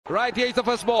Right, here is the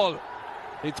first ball.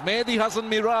 It's Mehdi Hassan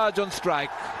Miraj on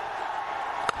strike.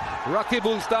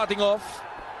 Rakibul starting off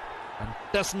and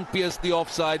doesn't pierce the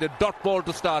offside. A dot ball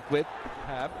to start with.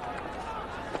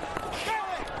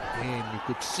 Again, you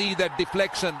could see that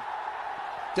deflection.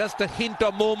 Just a hint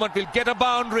of movement will get a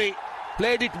boundary.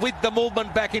 Played it with the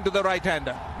movement back into the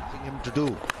right-hander. Him to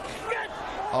do.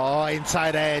 Oh,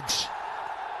 inside edge.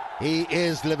 He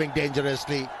is living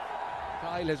dangerously.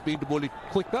 Kyle has been to bowl it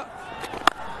quicker.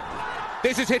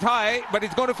 This is hit high, but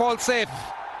it's going to fall safe.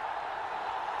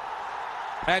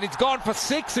 And it's gone for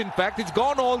 6, in fact. It's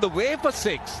gone all the way for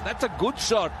 6. That's a good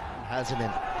shot. Has him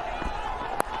in.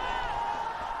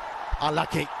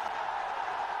 Unlucky.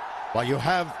 But you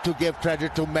have to give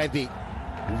credit to Mehdi.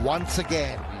 Once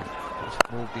again.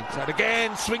 Just moved inside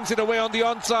again. Swings it away on the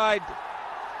onside.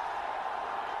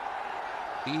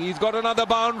 He's got another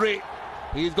boundary.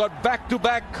 He's got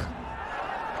back-to-back.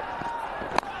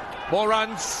 More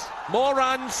runs. More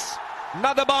runs.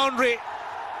 Another boundary.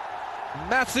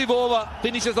 Massive over.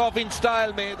 Finishes off in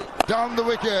style, Mehdi. Down the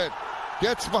wicket.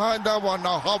 Gets behind that one.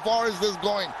 Now, how far is this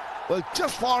going? Well,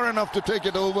 just far enough to take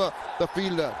it over the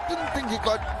fielder. Didn't think he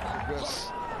got...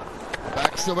 Yes.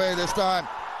 Backs away this time.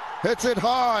 Hits it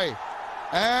high.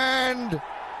 And...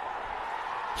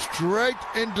 straight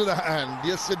into the hand.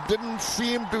 Yes, it didn't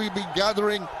seem to be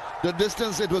gathering the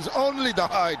distance. It was only the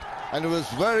height. And it was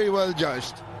very well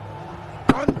judged.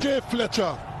 Andre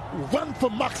Fletcher went for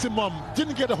maximum,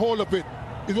 didn't get a hold of it.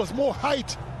 It was more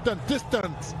height than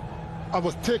distance. I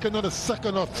was taken on a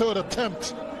second or third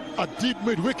attempt at deep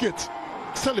mid-wicket.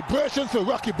 Celebrations for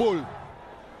Rocky Bull.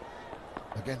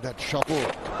 Again, that shuffle.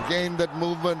 Again, that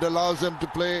movement allows him to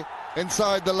play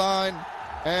inside the line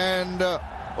and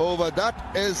over.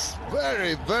 That is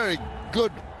very, very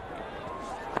good.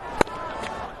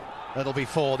 That'll be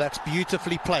 4. That's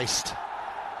beautifully placed.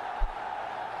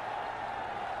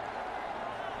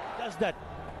 Does that.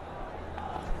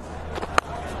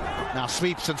 Now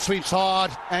sweeps and sweeps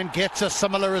hard and gets a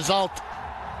similar result.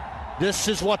 This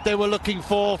is what they were looking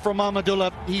for from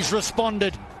Mahmudullah. He's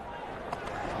responded.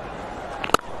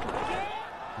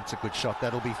 That's a good shot.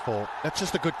 That'll be 4. That's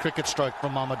just a good cricket stroke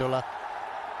from Mahmudullah.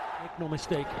 Make no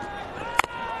mistake.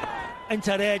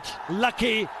 Inside edge.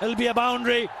 Lucky. It'll be a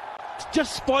boundary.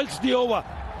 Just spoils the over.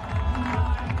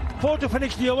 4 to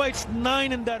finish the over. It's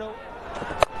 9 in that over.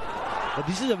 But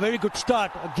this is a very good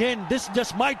start. Again, this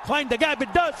just might find the gap.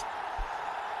 It does.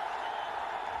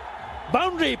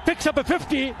 Boundary picks up a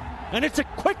 50, and it's a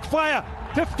quick fire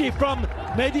 50 from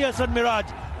Mehdi Hassan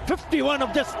Miraj. 51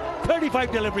 of just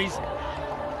 35 deliveries.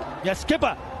 Yes,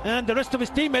 skipper and the rest of his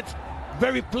teammates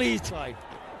very pleased.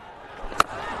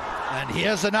 And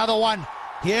here's another one.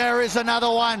 Here is another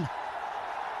one.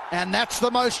 And that's the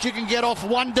most you can get off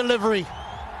one delivery.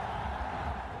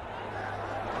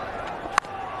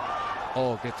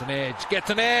 Oh, gets an edge. Gets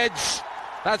an edge.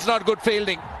 That's not good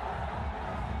fielding.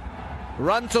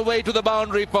 Runs away to the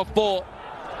boundary for 4.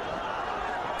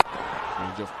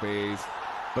 Change of pace.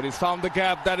 But he's found the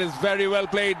gap. That is very well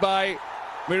played by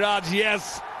Miraj.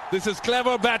 Yes, this is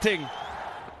clever batting.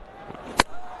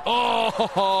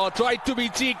 Oh, tried to be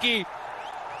cheeky.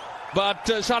 But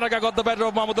Shanaka got the better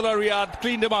of Mahmudullah Riyad.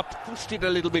 Cleaned him up. Pushed it a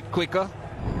little bit quicker.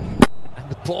 And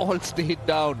the ball stayed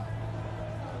down.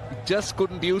 He just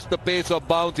couldn't use the pace of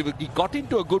bounce. He got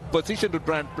into a good position to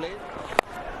try and play.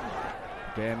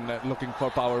 Again, looking for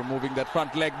power, moving that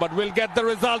front leg, but will get the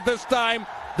result this time.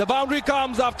 The boundary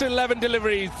comes after 11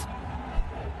 deliveries.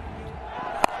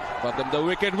 But then the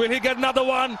wicket, will he get another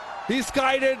one? He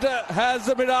skied it, has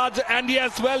Miraj, and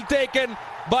yes, well taken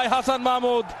by Hassan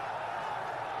Mahmood.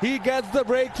 He gets the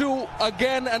breakthrough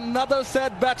again, another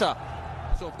set better.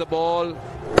 So the ball,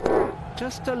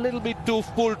 just a little bit too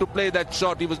full to play that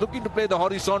shot. He was looking to play the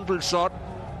horizontal shot.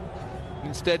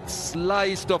 Instead,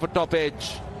 sliced off a top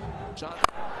edge.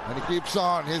 And he keeps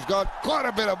on. He's got quite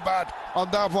a bit of bat on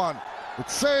that one. It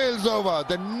sails over.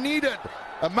 They needed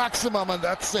a maximum, and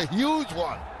that's a huge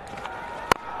one.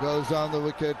 Goes down the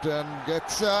wicket and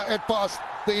gets it past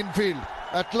the infield.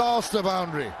 At last a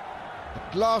boundary.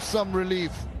 At last some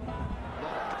relief.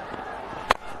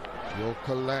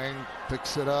 Yokalang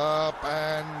picks it up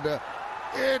and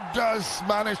it does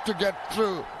manage to get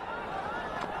through.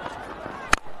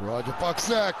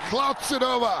 Rajapaksa clouts it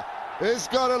over. It's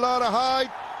got a lot of height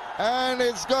and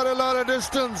it's got a lot of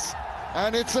distance.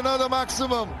 And it's another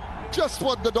maximum. Just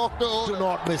what the doctor ordered. Do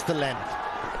not miss the length.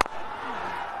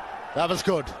 That was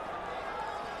good.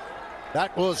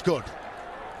 That was good.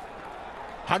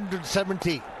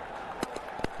 170.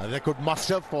 And they could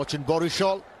muster Fortune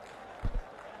Barishal.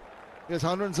 Yes,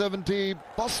 170.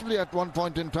 Possibly at one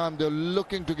point in time they're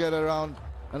looking to get around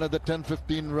another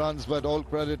 10-15 runs, but all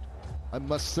credit, I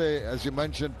must say, as you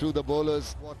mentioned, to the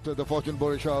bowlers. What the Fortune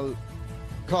Barishal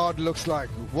card looks like.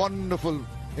 Wonderful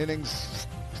innings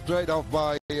straight off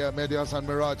by Mehdi Hasan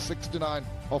Miraj, 69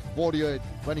 of 48.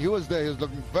 When he was there, he was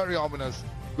looking very ominous.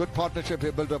 Good partnership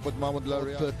he built up with Mahmood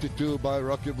Laria. 32 by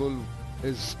Rakibul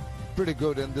is pretty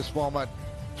good in this format.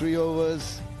 3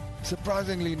 overs.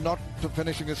 Surprisingly, not to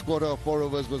finishing his quarter of 4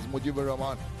 overs was Mujibur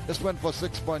Rahman. Just went for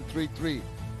 6.33.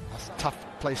 That's a tough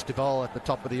place to bowl at the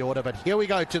top of the order, but here we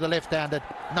go to the left-handed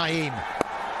Naeem.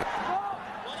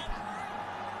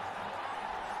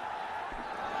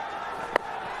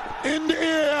 In the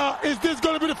air, is this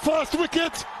going to be the first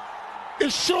wicket?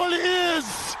 It surely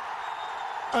is.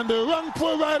 And the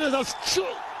Rangpur Riders are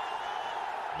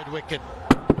Mid-wicket.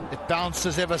 It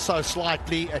bounces ever so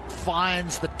slightly. It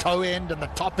finds the toe end and the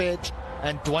top edge.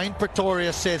 And Dwayne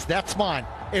Pretoria says, that's mine.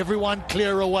 Everyone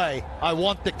clear away. I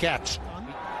want the catch.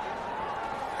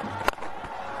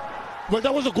 Well,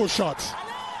 that was a good shot.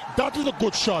 That was a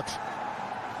good shot.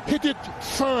 Hit it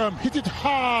firm, hit it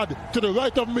hard to the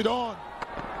right of mid-on.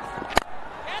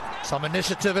 Some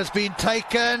initiative has been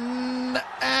taken,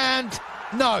 and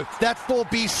no, that will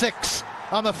be 6.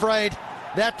 I'm afraid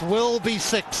that will be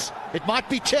 6. It might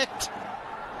be checked.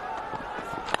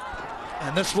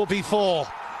 And this will be 4.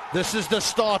 This is the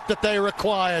start that they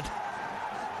required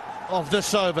of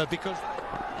this over, because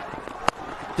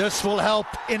this will help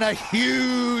in a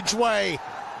huge way.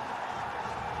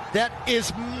 That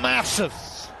is massive.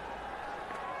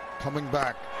 Coming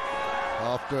back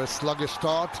after a sluggish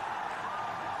start,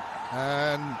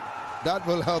 and that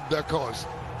will help their cause.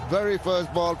 Very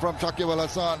first ball from Shakib Al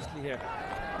Hasan.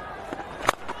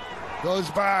 Goes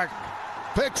back,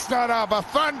 picks that up, a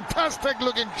fantastic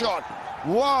looking shot.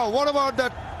 Wow, what about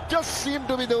that? Just seemed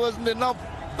to be there wasn't enough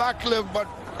backlift, but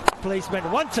Placement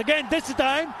once again, this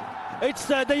time it's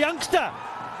the youngster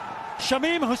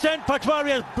Shamim Hussain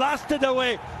Patwari has blasted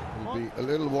away. He'll be a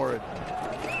little worried.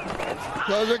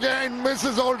 Goes again,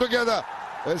 misses altogether.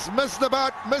 It's missed the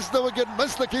bat, missed the wicket,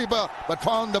 missed the keeper, but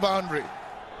found the boundary.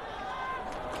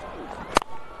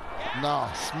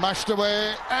 Now smashed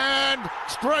away and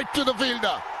straight to the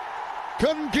fielder.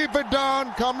 Couldn't keep it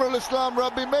down. Kamrul Islam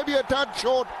Rabbi maybe a tad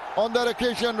short on that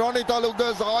occasion. Ronnie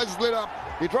Talukar's eyes lit up.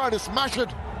 He tried to smash it,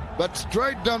 but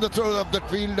straight down the throat of the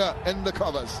fielder in the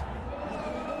covers.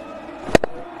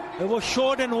 It was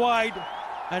short and wide,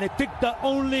 and he picked the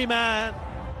only man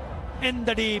in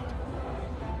the deep.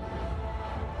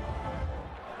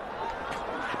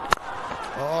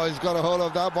 Oh, he's got a hold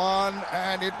of that one,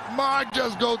 and it might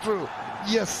just go through.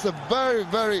 Yes, a very,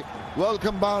 very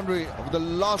welcome boundary of the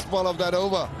last ball of that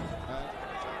over.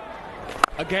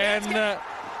 Again,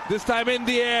 this time in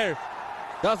the air.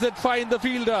 Does it find the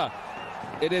fielder?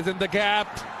 It is in the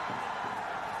gap.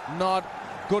 Not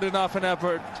good enough an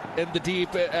effort in the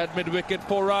deep at mid-wicket.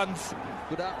 4 runs.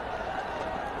 Good up.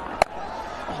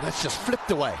 Oh, that's just flipped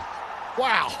away.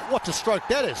 Wow, what a stroke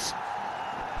that is.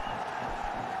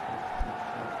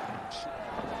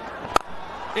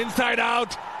 Inside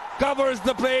out, covers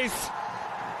the place.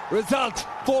 Result,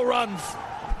 4 runs.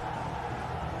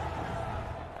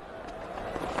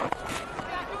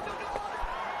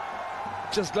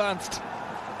 Just glanced.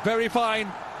 Very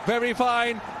fine, very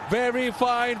fine, very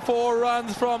fine. 4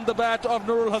 runs from the bat of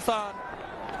Nurul Hasan.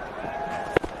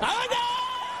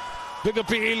 Big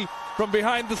appeal from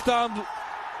behind the stump,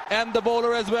 and the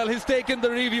bowler as well. He's taken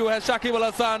the review as Shakib Al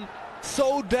Hasan,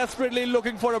 so desperately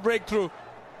looking for a breakthrough.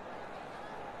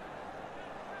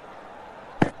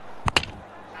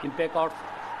 Impact out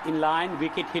in line,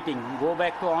 wicket hitting. Go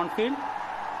back to on field.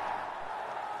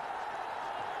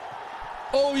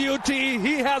 OUT,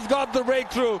 he has got the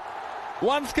breakthrough.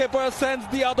 One skipper sends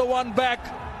the other one back.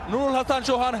 Nurul Hasan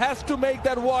Chauhan has to make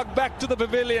that walk back to the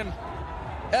pavilion.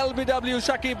 LBW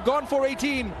Shakib gone for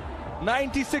 18.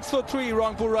 96 for 3,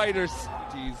 Rangpur Riders.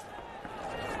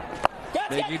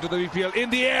 Taking to the BPL in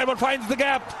the air, but finds the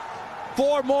gap.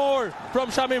 4 more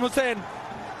from Shamim Hussain.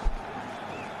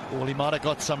 Well, he might have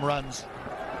got some runs.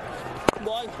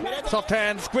 Soft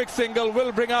hands, quick single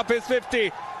will bring up his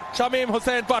 50. Shamim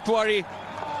Hussain Patwari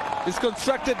has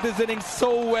constructed this innings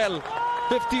so well.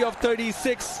 50 of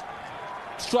 36,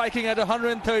 striking at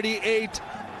 138.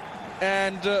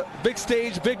 And big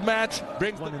stage, big match.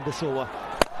 Brings one in this over.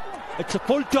 It's a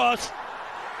full toss,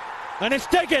 and it's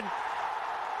taken.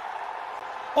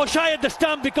 Shy at the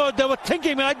stump because they were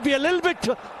thinking it might be a little bit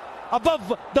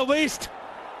above the waist.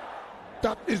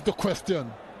 That is the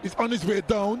question. Is on his way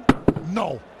down?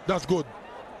 No, that's good.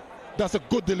 That's a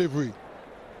good delivery.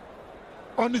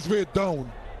 On his way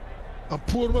down, and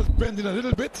Poor was bending a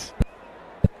little bit.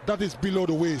 That is below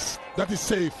the waist. That is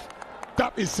safe.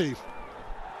 That is safe.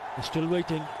 They're still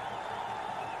waiting.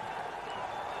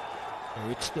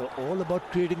 It's all about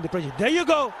creating the pressure. There you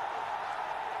go.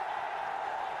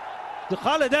 The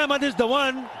Khalid Ahmad is the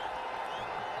one.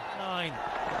 9.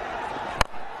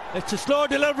 It's a slow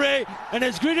delivery and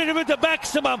it's greeted with the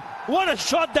maximum. What a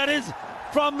shot that is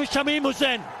from Shamim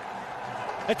Hussain.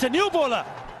 It's a new bowler.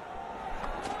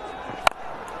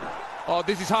 Oh,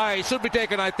 this is high. Should be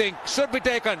taken, I think. Should be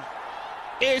taken.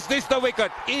 Is this the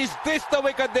wicket? Is this the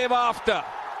wicket they were after?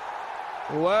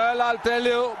 Well, I'll tell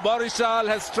you, Barishal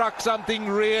has struck something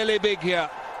really big here.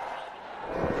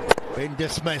 Been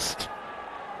dismissed.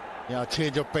 Yeah,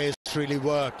 change of pace really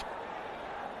worked.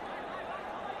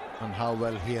 And how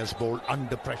well he has bowled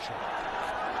under pressure.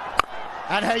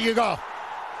 And here you go.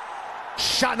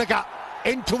 Shanaka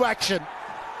into action.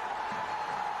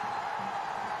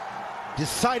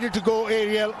 Decided to go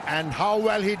aerial, and how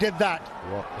well he did that.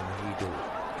 What can he do?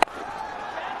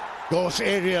 Goes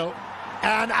aerial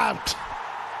and out.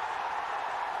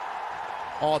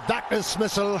 Oh, that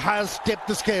dismissal has tipped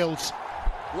the scales.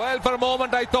 Well, for a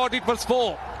moment I thought it was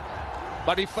 4.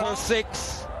 But he for a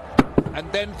 6.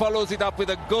 And then follows it up with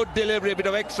a good delivery, a bit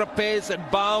of extra pace and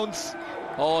bounce.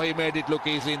 Oh, he made it look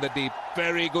easy in the deep.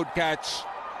 Very good catch.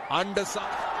 Underside.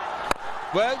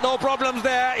 Well, no problems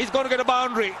there. He's going to get a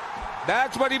boundary.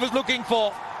 That's what he was looking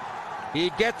for.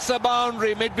 He gets a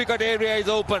boundary. Mid-wicket area is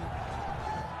open.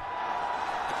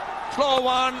 Slow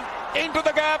one. Into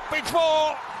the gap. It's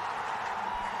 4.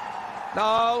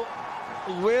 Now,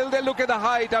 will they look at the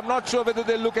height? I'm not sure whether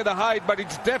they'll look at the height, but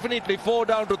it's definitely 4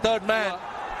 down to third man.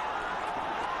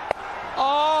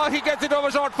 Oh, he gets it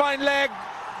over short, fine leg.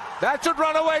 That should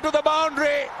run away to the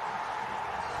boundary.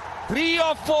 3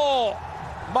 of 4.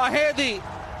 Mahedi.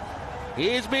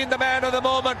 He's been the man of the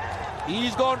moment.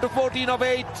 He's gone to 14 of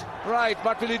 8. Right,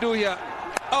 what will he do here?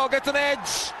 Oh, gets an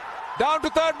edge. Down to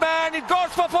third man. It goes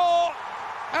for 4.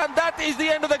 And that is the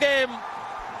end of the game.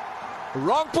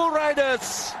 Rangpur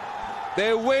Riders,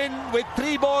 they win with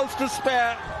 3 balls to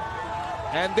spare.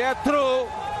 And they're through,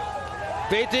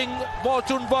 beating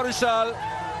Fortune Barishal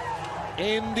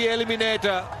in the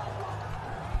Eliminator.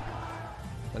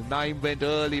 Well, Naeem went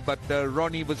early, but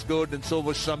Ronnie was good and so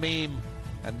was Shamim.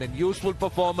 And then useful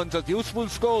performances, useful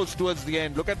scores towards the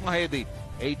end. Look at Mahedi,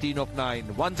 18 of 9,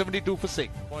 172 for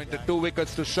 6. Pointed 2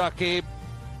 wickets to Shakib,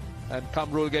 and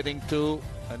Kamrul getting 2,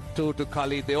 and 2 to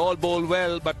Khalid. They all bowl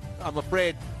well, but I'm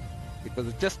afraid it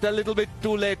was just a little bit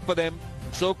too late for them.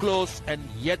 So close and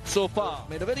yet so far.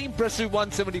 Made a very impressive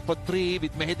 170 for 3,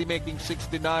 with Mahedi making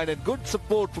 69, and good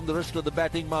support from the rest of the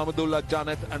batting, Mahmudullah,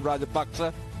 Janet and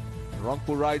Rajapaksa.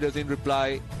 Rangpur Riders in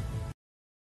reply